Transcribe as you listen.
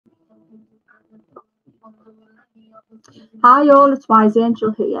Hi all, it's Wise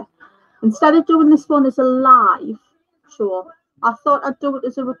Angel here. Instead of doing this one as a live show, I thought I'd do it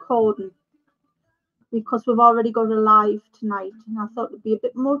as a recording because we've already got a live tonight and I thought it'd be a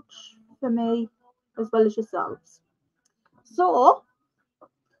bit much for me as well as yourselves. So,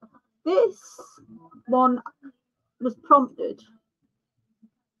 this one was prompted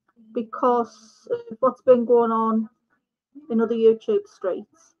because of what's been going on in other YouTube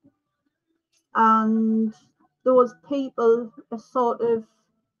streets. And those people are sort of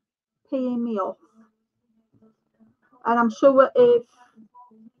peeing me off. And I'm sure if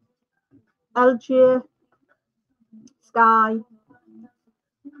LG, Sky,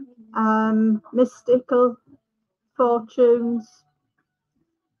 Mystical Fortunes,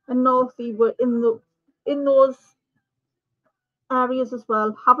 and Northy were in those areas as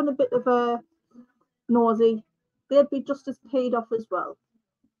well, having a bit of a nosy, they'd be just as paid off as well.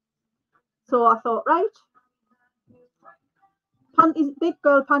 So I thought, right, panties, big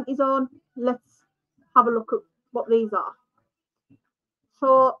girl panties on, let's have a look at what these are.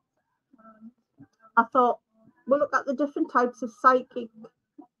 So I thought, we'll look at the different types of psychic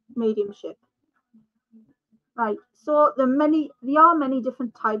mediumship. Right, so there are many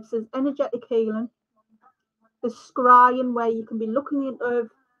different types. There's energetic healing, there's scrying, where you can be looking into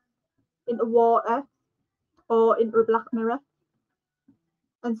water or into a black mirror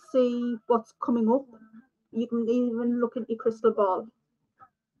and see what's coming up. You can even look at your crystal ball.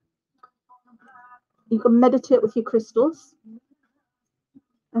 You can meditate with your crystals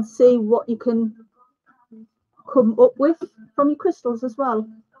and see what you can come up with from your crystals as well.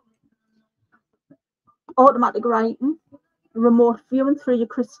 Automatic writing, remote viewing through your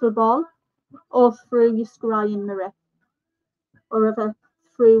crystal ball or through your scrying mirror, or either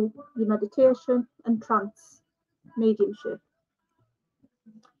through your meditation and trance mediumship.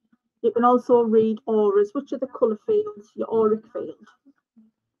 You can also read auras, which are the colour fields, your auric field.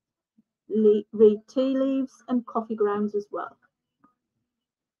 Read tea leaves and coffee grounds as well.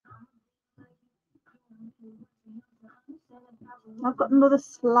 I've got another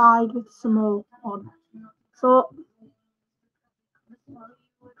slide with some more on. So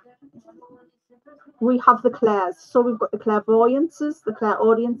we have the clairs. So we've got the clairvoyances, the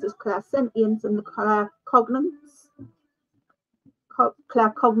clairaudiences, clairsentience, and the claircognizant,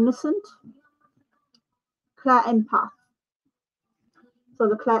 clairempath. So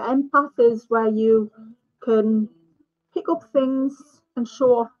the clairempath is where you can pick up things and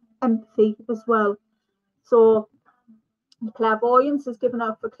show empathy as well. So clairvoyance is given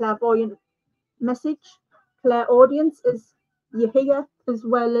out for clairvoyant message. Clairaudience is you hear as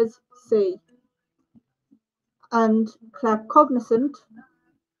well as see. And claircognizant,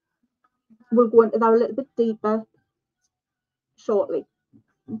 we'll go into that a little bit deeper shortly.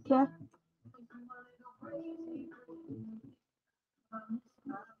 Okay.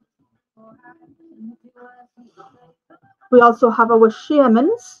 We also have our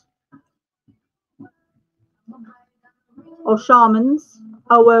shamans or shamans,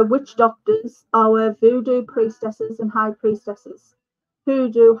 our witch doctors, our voodoo priestesses and high priestesses,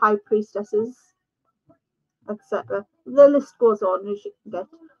 hoodoo high priestesses, etc. The list goes on as you can get.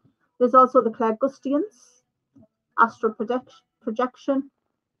 There's also the clairgustians, astral projection,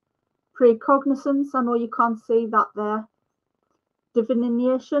 precognizance. I know you can't see that there.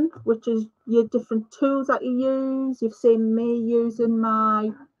 Divination, which is your different tools that you use. You've seen me using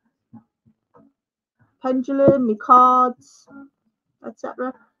my pendulum, my cards,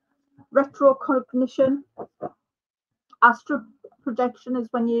 etc. Retrocognition. Astral projection is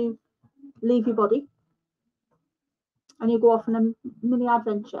when you leave your body and you go off on a mini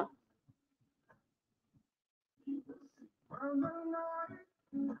adventure.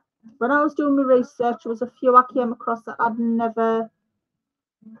 When I was doing my research, there was a few I came across that I'd never.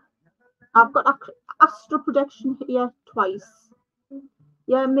 I've got astral projection here twice.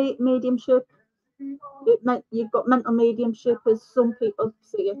 Yeah, mediumship. You've got mental mediumship, as some people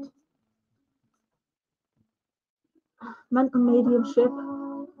see it. Mental mediumship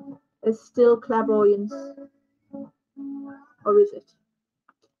is still clairvoyance, or is it?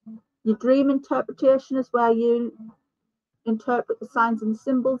 Your dream interpretation is where you interpret the signs and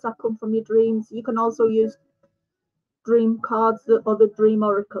symbols that come from your dreams. You can also use dream cards or the dream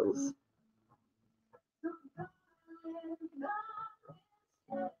oracles.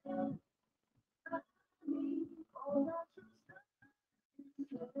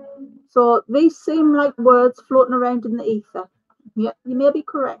 So these seem like words floating around in the ether. Yeah, you may be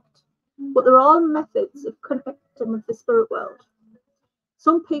correct, but they're all methods of connecting with the spirit world.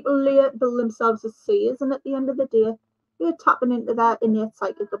 Some people label themselves as seers, and at the end of the day, they're tapping into their innate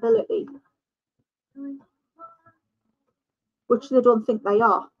psychic ability. which they don't think they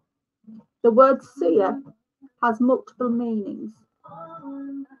are. The word seer has multiple meanings.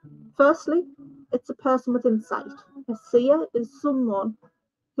 Firstly, it's a person with insight. A seer is someone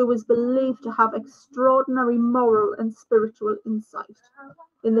who is believed to have extraordinary moral and spiritual insight.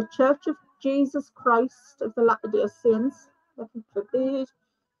 In the Church of Jesus Christ of the Latter-day Saints, heaven forbid,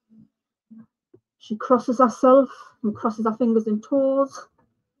 she crosses herself and crosses her fingers and toes.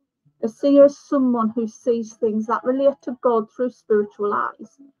 A seer is someone who sees things that relate to God through spiritual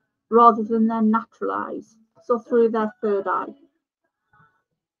eyes, rather than their natural eyes, so through their third eye.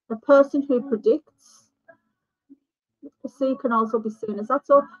 A person who predicts, a seer can also be seen as that.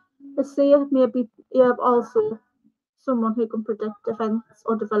 So a seer may be also someone who can predict events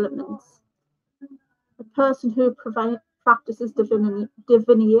or developments. A person who practices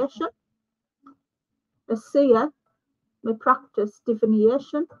divination. A seer may practice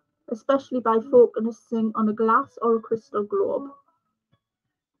divination, especially by focusing on a glass or a crystal globe.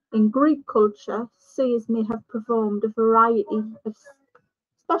 In Greek culture, seers may have performed a variety of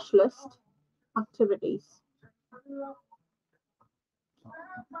specialist activities.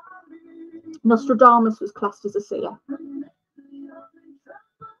 Nostradamus was classed as a seer.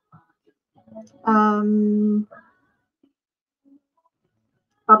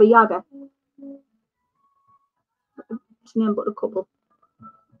 Baba Yaga, to name but a couple.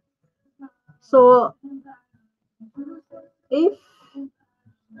 So if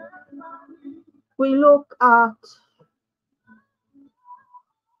we look at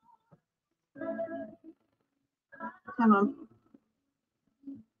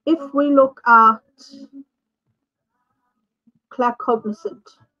if we look at claircognizant,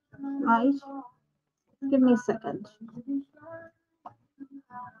 right? Give me a second.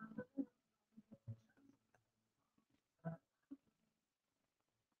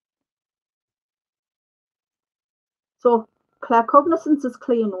 So claircognizance is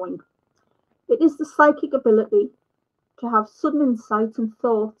clear knowing. It is the psychic ability to have sudden insights and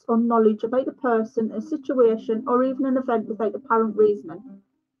thoughts or knowledge about a person, a situation, or even an event without apparent reasoning.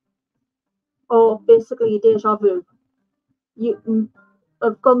 Or basically a deja vu. You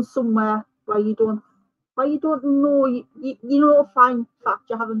have gone somewhere where you don't know, you know, find fact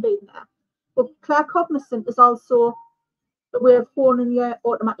you haven't been there. But claircognizant is also a way of honing your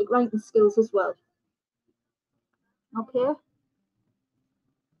automatic writing skills as well. Okay,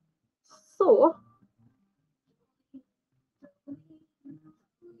 so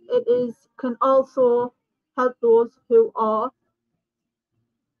it can also help those who are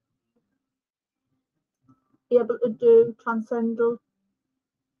able to do transcendental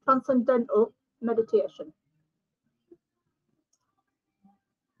meditation,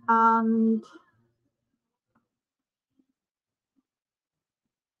 and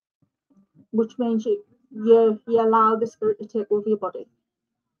which means you allow the spirit to take over your body.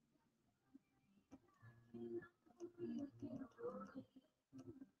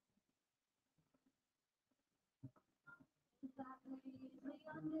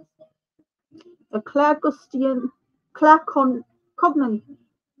 A claircognizant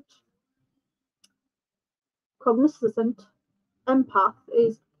empath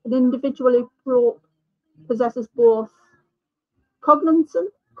is an individual who possesses both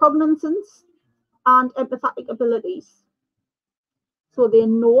cognizance and empathetic abilities. So they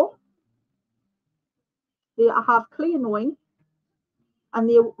know, they have clear knowing, and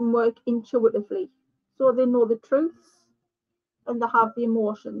they work intuitively. So they know the truths and they have the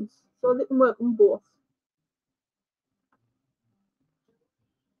emotions. So they can work on both.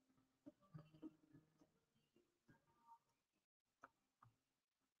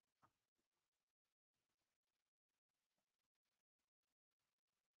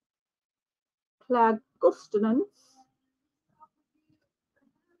 Clairgustance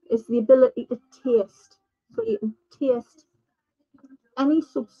is the ability to taste. So you can taste any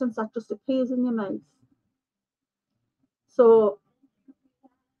substance that just appears in your mouth. So,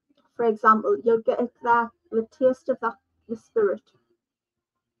 for example, you'll get the taste of the spirit.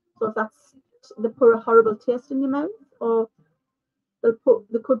 So if they put a horrible taste in your mouth, or they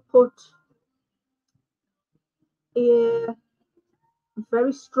could put a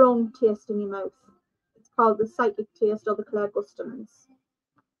very strong taste in your mouth. It's called the psychic taste or the clairgustance.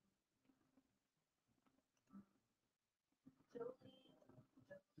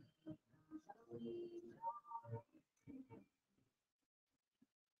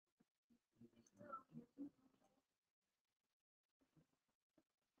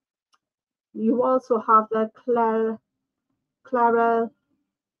 You also have the clairalience,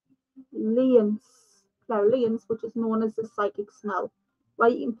 which is known as the psychic smell, where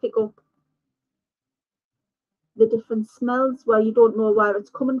you can pick up the different smells where you don't know where it's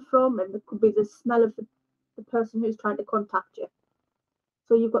coming from, and it could be the smell of the person who's trying to contact you.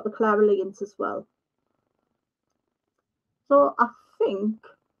 So you've got the clairvoyance as well. So I think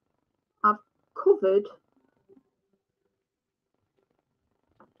I've covered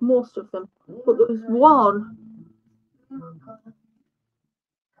most of them, but there was one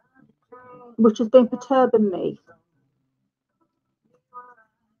which has been perturbing me.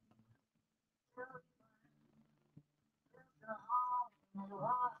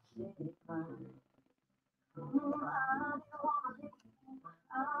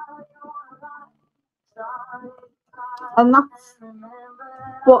 And that's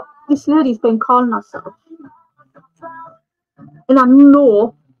what this lady's been calling herself. And I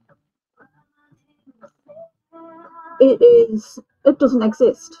know it doesn't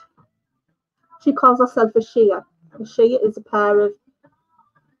exist. She calls herself a Shia. A Shia is a pair of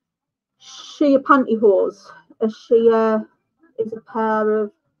Shia pantyhose. A Shia is a pair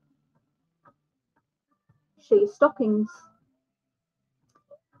of Shia stockings.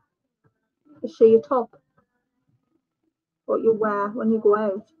 A Shia top. What you wear when you go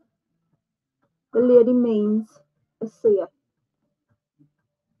out. The lady means a seer.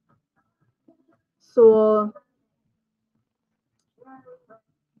 So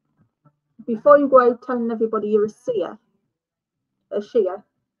before you go out telling everybody you're a seer, a Shia,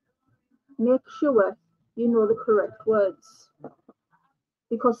 make sure you know the correct words.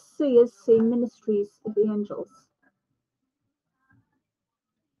 Because seers see ministries of the angels.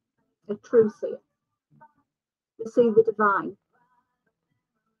 A true seer. They see the divine.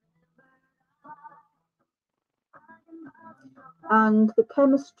 And the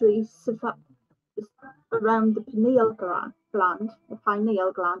chemistry around the pineal gland, the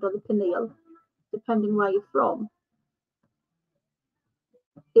pineal gland or the pineal, depending where you're from,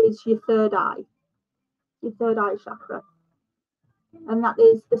 is your third eye chakra. And that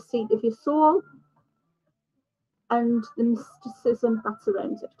is the seat of your soul and the mysticism that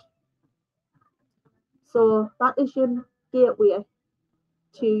surrounds it. So that is your gateway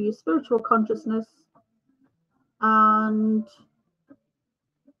to your spiritual consciousness, and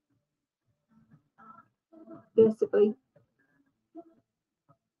basically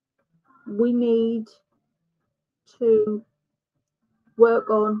we need to work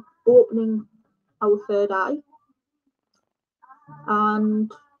on opening our third eye.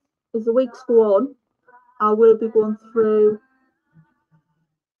 And as the weeks go on, I will be going through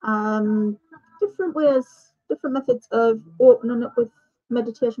different ways, different methods of opening it with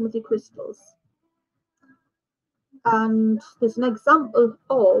meditation with your crystals. And there's an example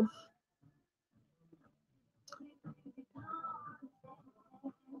of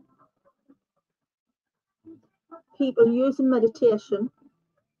people using meditation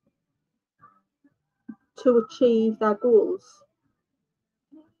to achieve their goals.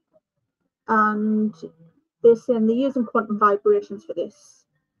 And they're saying they're using quantum vibrations for this.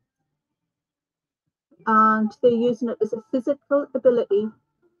 And they're using it as a physical ability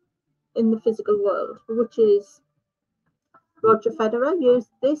in the physical world, which is Roger Federer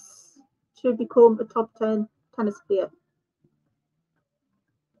used this to become a top 10 tennis player.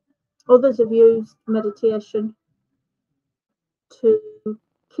 Others have used meditation to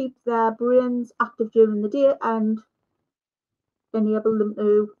keep their brains active during the day and enable them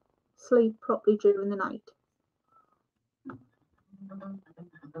to sleep properly during the night.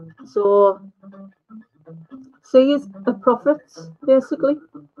 So seers are prophets, basically.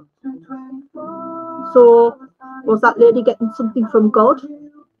 So was that lady getting something from God?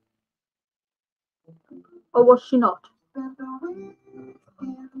 Or was she not?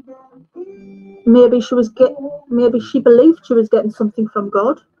 Maybe she believed she was getting something from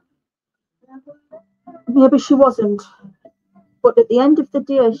God. Maybe she wasn't. But at the end of the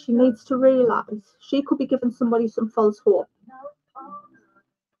day, she needs to realise she could be giving somebody some false hope.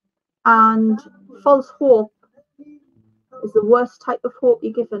 And false hope is the worst type of hope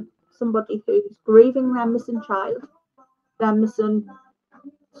you're giving somebody who's grieving their missing child, their missing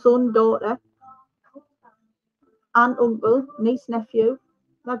son, daughter, aunt, uncle, niece, nephew,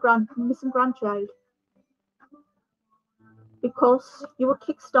 their missing grandchild. Because you were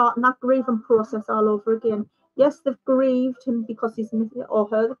kickstarting that grieving process all over again. Yes, they've grieved him because he's missing, or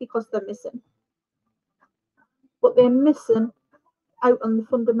her because they're missing. But they're missing out on the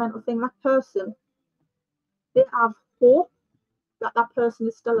fundamental thing. That person, they have hope that that person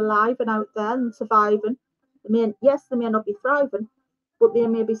is still alive and out there and surviving. They may not be thriving, but they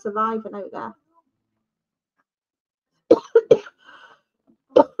may be surviving out there.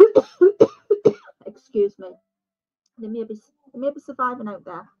 Excuse me. They may be surviving out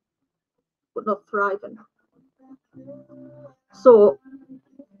there, but not thriving. So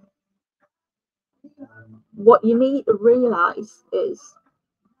what you need to realise is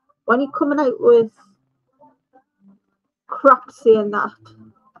when you're coming out with crap saying that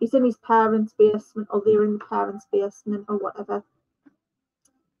he's in his parents' basement or they're in the parents' basement or whatever,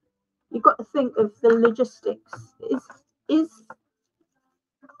 you've got to think of the logistics. Is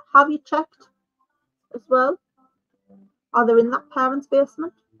have you checked as well? Are they in that parent's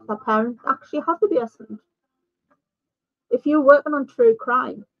basement? Does that parent actually have the basement? If you're working on true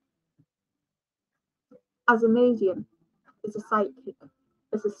crime as a medium, as a psychic,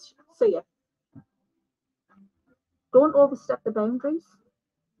 as a seer, don't overstep the boundaries.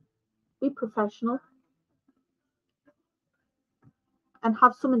 Be professional and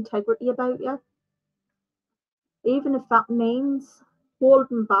have some integrity about you. Even if that means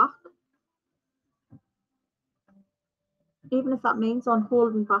holding back, even if that means on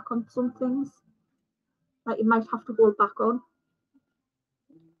holding back on some things that you might have to hold back on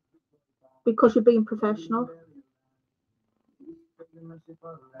because you're being professional.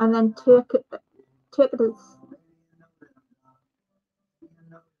 And then take it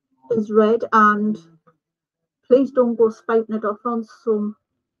as read, and please don't go spouting it off on some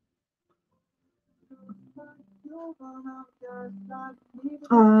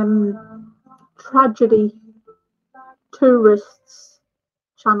tragedy tourists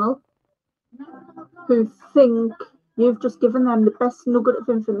channel who think you've just given them the best nugget of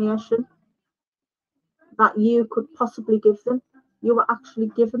information that you could possibly give them. You were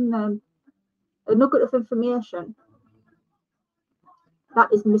actually giving them a nugget of information that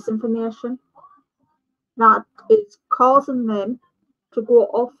is misinformation, that is causing them to go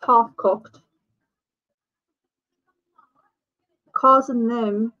off half-cocked, causing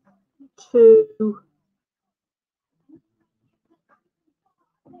them to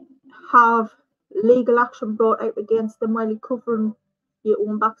have legal action brought out against them while you're covering your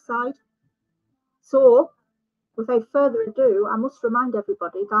own backside. So, without further ado, I must remind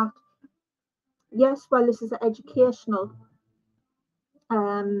everybody that, yes, while this is an educational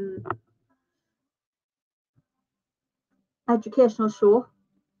show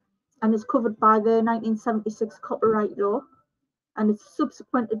and is covered by the 1976 copyright law and its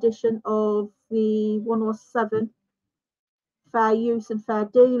subsequent edition of the 107 fair use and fair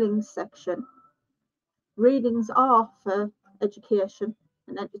dealings section, readings are for education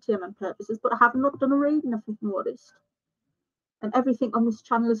and entertainment purposes, but I have not done a reading, if you've noticed. And everything on this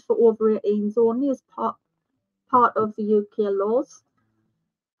channel is for over 18s only, as part of the UK laws.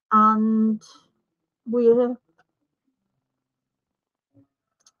 And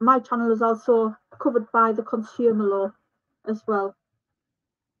my channel is also covered by the consumer law as well,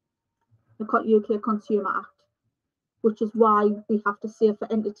 the UK Consumer Act, which is why we have to say for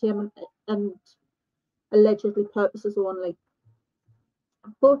entertainment and allegedly purposes only.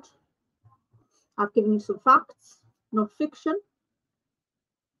 But I've given you some facts, not fiction,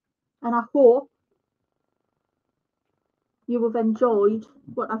 and I hope you have enjoyed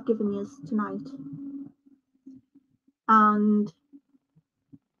what I've given you tonight. And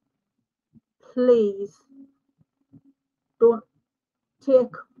please don't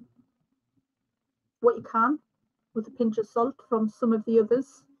take what you can with a pinch of salt from some of the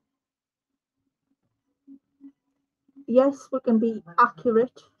others. Yes, we can be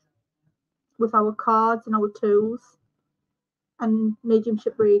accurate with our cards and our tools and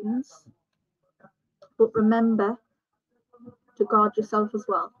mediumship readings, but remember to guard yourself as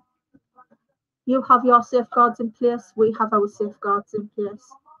well. You have your safeguards in place, we have our safeguards in place.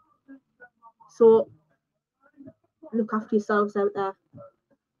 So look after yourselves out there.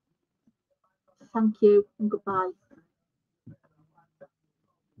 Thank you and goodbye.